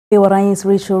Wa Rais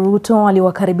Ruto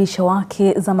aliwakaribisha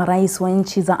wake za marais wa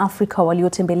nchi za Afrika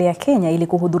waliotembelea Kenya ili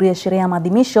kuhudhuria sherehe ya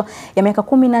maadhimisho ya miaka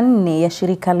 14 ya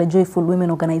shirika la Joyful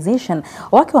Women Organization.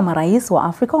 Wake wa marais wa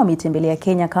Afrika wametembelea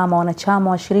Kenya kama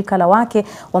wanachama wa shirika la wake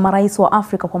wa marais wa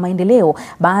Afrika kwa maendeleo.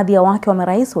 Baadhi ya wake wa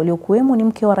marais waliokuwemo ni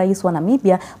mke wa rais wa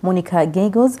Namibia, Monica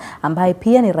Gegos, ambaye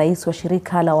pia ni rais wa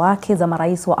shirika la wake za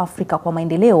marais wa Afrika kwa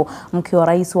maendeleo, mke wa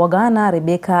rais wa Ghana,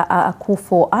 Rebecca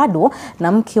Akufo-Addo,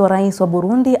 na mke wa rais wa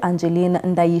Burundi, Angeline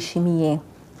Ndayishimiye.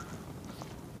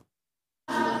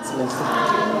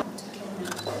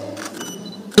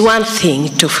 One thing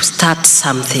to start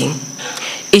something,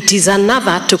 it is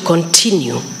another to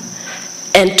continue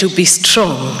and to be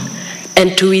strong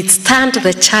and to withstand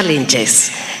the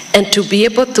challenges and to be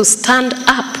able to stand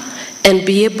up and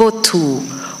be able to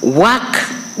work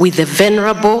with the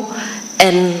vulnerable,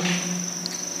 and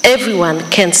everyone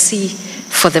can see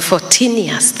for the 14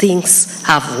 years things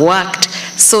have worked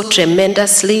so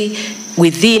tremendously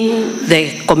within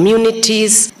the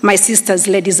communities. My sisters,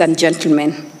 ladies and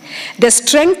gentlemen, the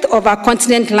strength of our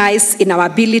continent lies in our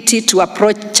ability to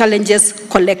approach challenges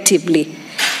collectively,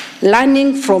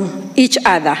 learning from each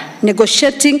other,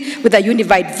 negotiating with a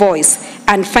unified voice,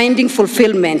 and finding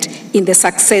fulfillment in the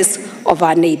success of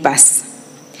our neighbors.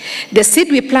 The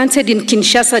seed we planted in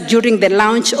Kinshasa during the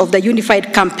launch of the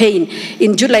Unified Campaign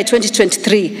in July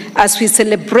 2023, as we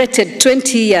celebrated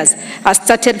 20 years, has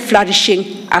started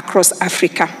flourishing across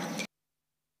Africa.